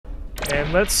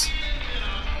And let's...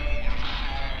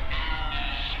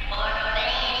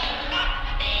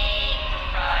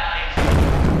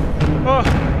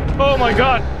 Oh my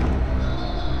god!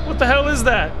 What the hell is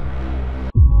that?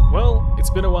 Well, it's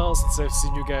been a while since I've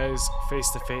seen you guys face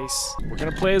to face. We're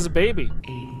gonna play as a baby.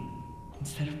 Aiden,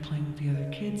 instead of playing with the other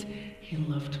kids, he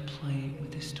loved playing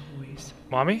with his toys.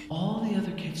 Mommy? All the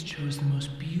other kids chose the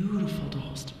most beautiful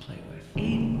dolls to play with.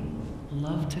 Aiden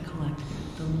loved to collect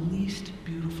the least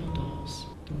beautiful dolls.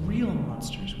 The real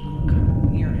monsters wouldn't come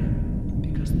near him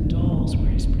because the dolls were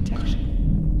his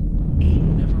protection.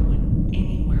 Aiden never went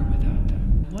anywhere without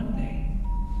them. One day,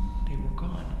 they were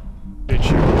gone. Did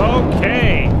you?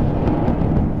 Okay!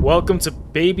 Welcome to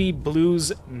Baby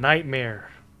Blue's Nightmare.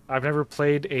 I've never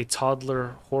played a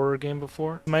toddler horror game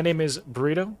before. My name is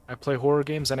Burrito. I play horror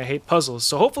games and I hate puzzles.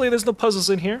 So hopefully there's no puzzles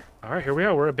in here. Alright, here we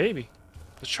are. We're a baby.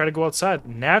 Let's try to go outside.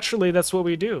 Naturally, that's what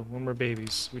we do when we're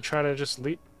babies. We try to just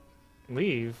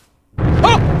leave.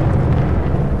 Oh!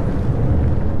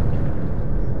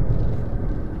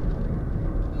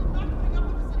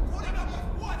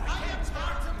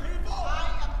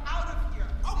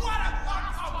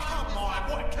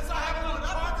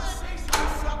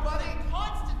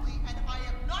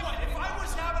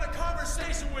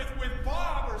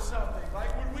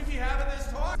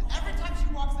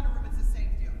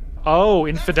 Oh,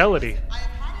 infidelity.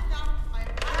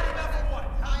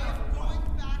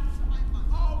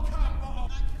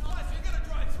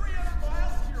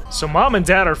 So mom and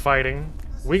dad are fighting.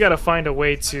 We gotta find a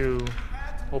way to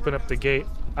open up the gate.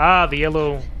 Ah, the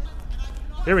yellow.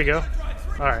 There we go.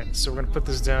 Alright, so we're gonna put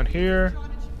this down here.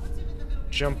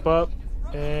 Jump up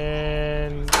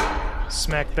and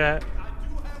smack that.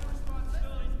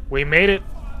 We made it.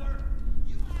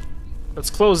 Let's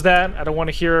close that. I don't want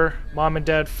to hear mom and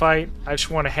dad fight. I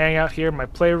just want to hang out here in my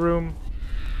playroom.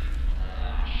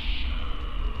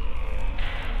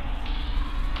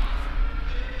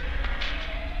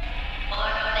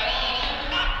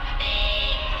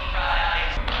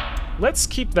 Let's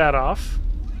keep that off.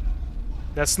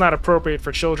 That's not appropriate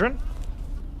for children.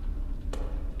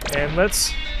 And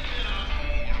let's...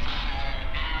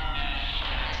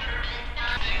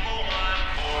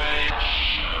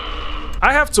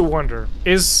 I have to wonder,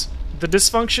 is the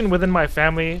dysfunction within my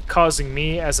family causing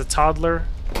me as a toddler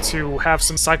to have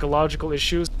some psychological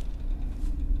issues?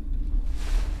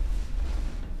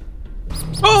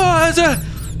 Oh,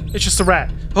 it's just a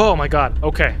rat. Oh my god,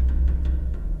 okay.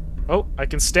 Oh, I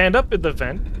can stand up in the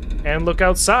vent and look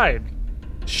outside.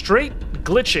 Straight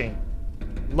glitching.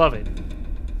 Love it.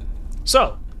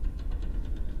 So,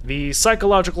 the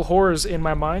psychological horrors in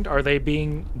my mind, are they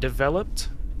being developed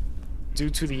due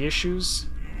to the issues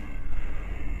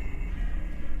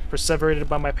perseverated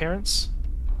by my parents?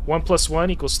 1 +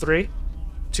 1 = 3.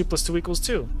 2 + 2 =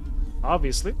 2.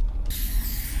 Obviously.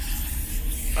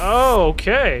 Oh,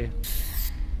 okay.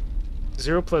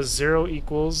 0 + 0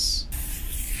 =...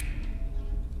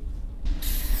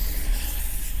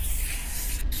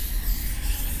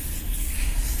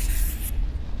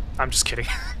 I'm just kidding.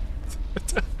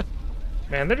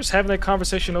 Man, they're just having that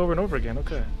conversation over and over again.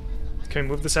 Okay. Can we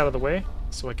move this out of the way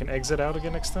so I can exit out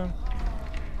again next time?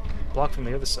 Block from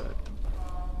the other side.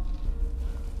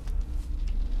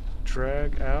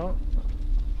 Drag out.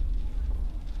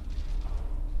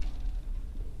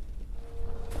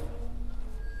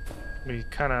 We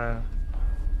kind of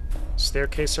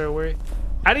staircase our way.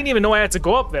 I didn't even know I had to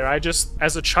go up there. I just,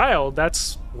 as a child,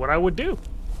 that's what I would do.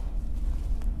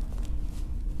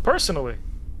 Personally.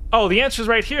 Oh, the answer's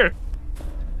right here.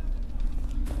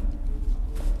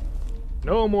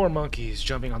 No more monkeys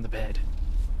jumping on the bed.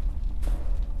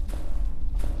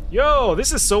 Yo,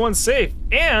 this is so unsafe.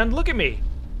 And look at me.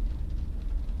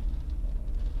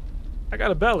 I got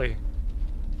a belly.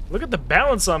 Look at the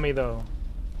balance on me, though.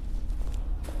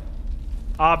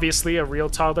 Obviously, a real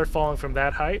toddler falling from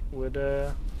that height would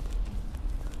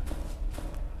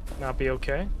not be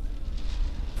okay.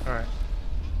 Alright.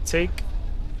 Take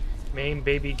main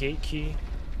baby gate key.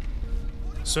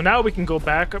 So now we can go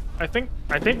back up. I think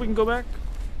we can go back.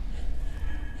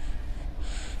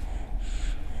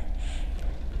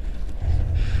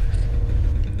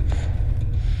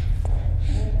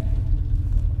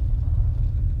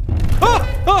 Ah!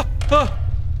 Ah! Ah!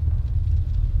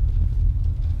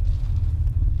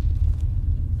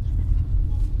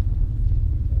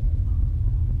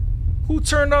 Who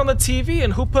turned on the TV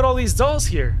and who put all these dolls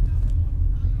here?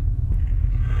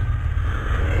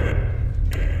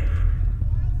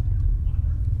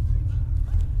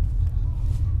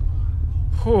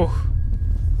 Whew.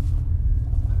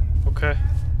 Okay.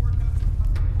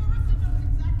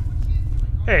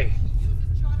 Hey.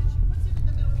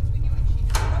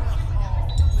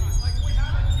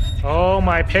 Oh,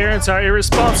 my parents are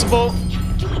irresponsible.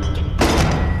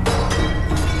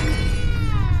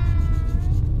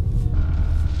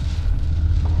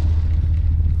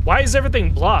 Why is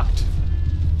everything blocked?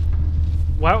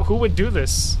 Wow, who would do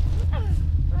this?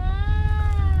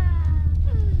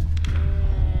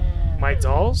 My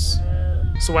dolls?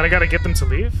 So what, I gotta get them to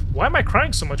leave? Why am I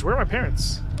crying so much? Where are my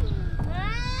parents?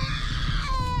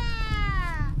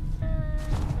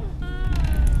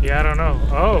 Yeah, I don't know.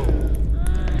 Oh.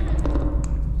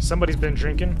 Somebody's been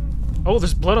drinking. Oh,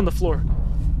 there's blood on the floor.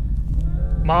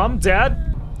 Mom?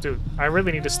 Dad? Dude, I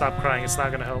really need to stop crying. It's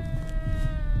not gonna help.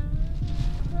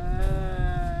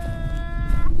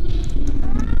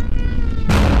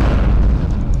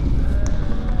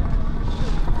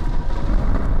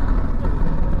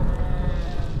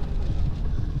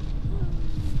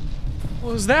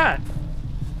 What was that?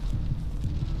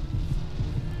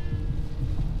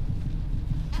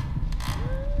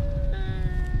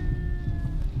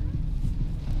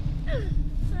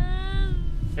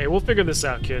 Hey, we'll figure this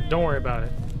out, kid. Don't worry about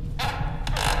it.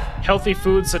 Healthy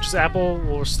foods such as apple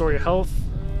will restore your health.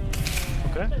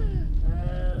 Okay.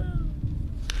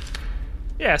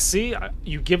 Yeah, see?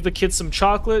 You give the kids some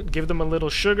chocolate, give them a little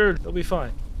sugar, they'll be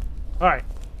fine. Alright.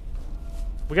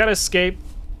 We gotta escape.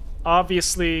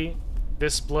 Obviously,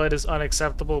 this blood is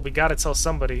unacceptable. We gotta tell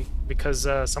somebody, because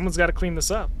someone's gotta clean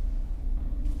this up.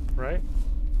 Right?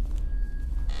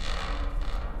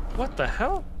 What the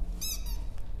hell?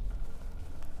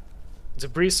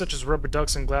 Debris such as rubber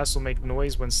ducks and glass will make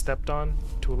noise when stepped on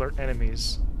to alert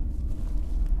enemies.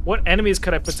 What enemies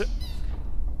could I put to...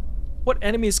 What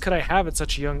enemies could I have at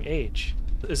such a young age?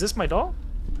 Is this my doll?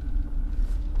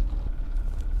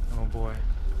 Oh boy.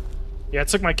 Yeah, I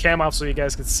took my cam off so you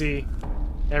guys could see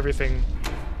everything.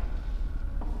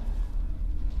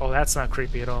 Oh, that's not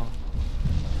creepy at all.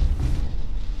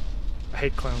 I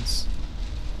hate clowns.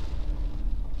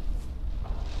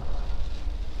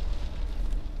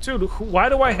 Dude, why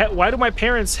do my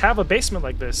parents have a basement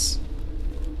like this?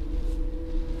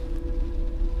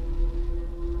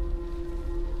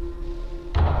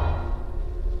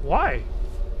 Why?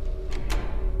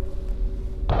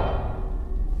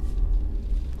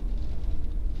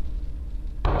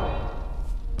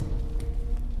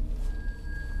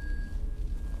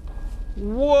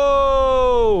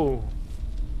 Whoa!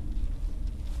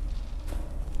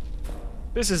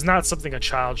 This is not something a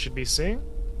child should be seeing.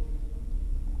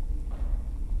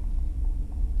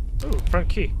 Ooh, front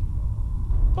key.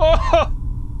 Oh!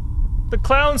 The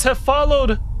clowns have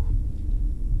followed!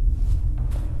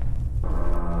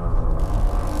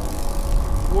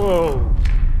 Whoa.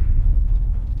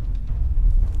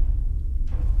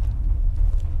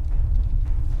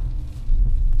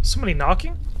 Somebody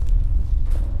knocking?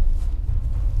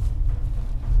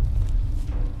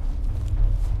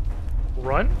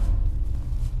 Run?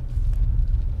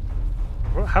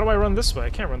 How do I run this way?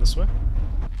 I can't run this way.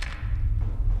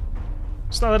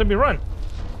 It's not letting me run.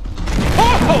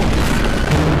 Oh!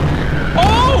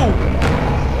 Oh!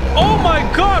 Oh my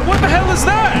god, what the hell is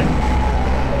that?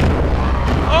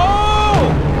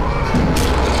 Oh!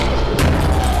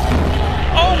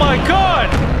 Oh my god!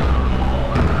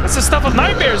 That's the stuff of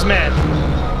nightmares, man.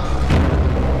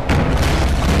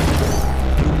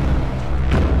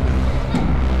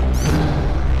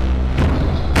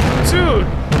 Dude!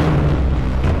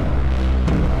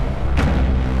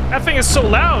 That thing is so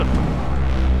loud.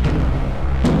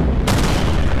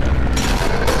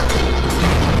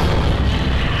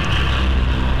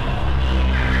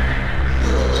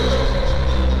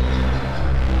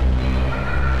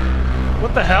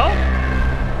 What the hell?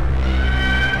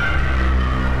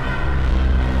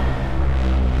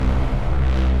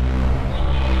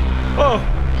 Oh,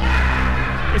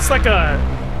 it's like a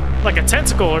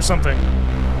tentacle or something.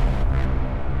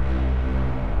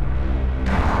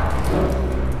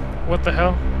 What the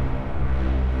hell?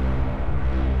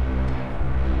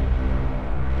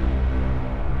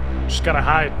 Just gotta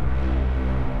hide.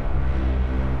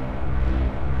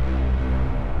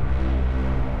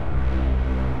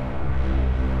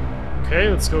 Okay,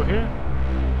 let's go here.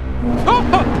 Oh!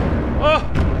 Oh! Oh!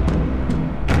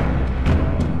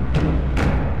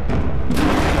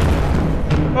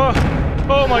 Oh!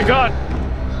 Oh my god!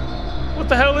 What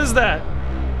the hell is that?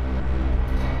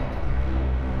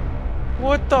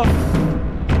 What the f-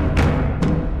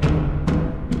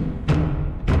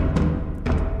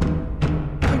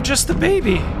 I'm just a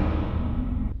baby!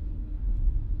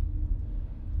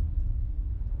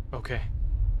 Okay.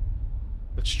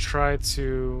 Let's try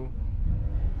to...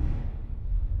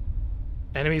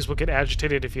 Enemies will get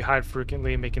agitated if you hide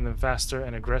frequently, making them faster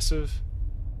and aggressive.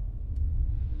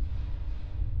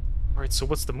 Alright, so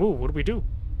what's the move? What do we do?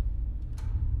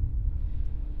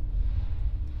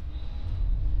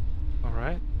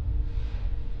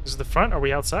 This is the front? Are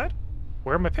we outside?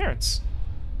 Where are my parents?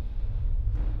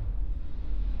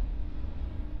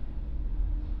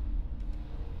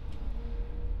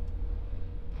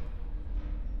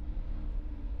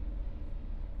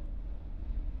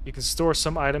 You can store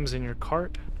some items in your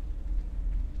cart.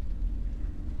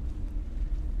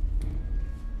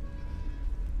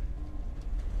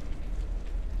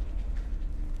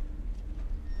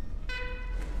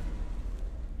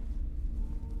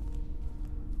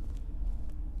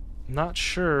 Not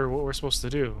sure what we're supposed to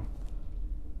do.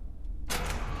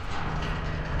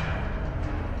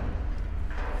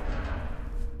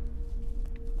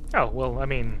 Oh, well, I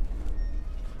mean,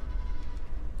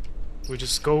 we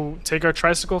just go take our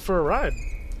tricycle for a ride,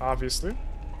 obviously.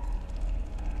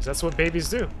 'Cause that's what babies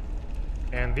do.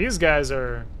 And these guys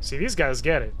are... See, these guys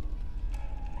get it.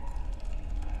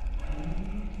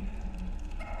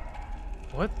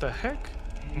 What the heck?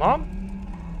 Mom?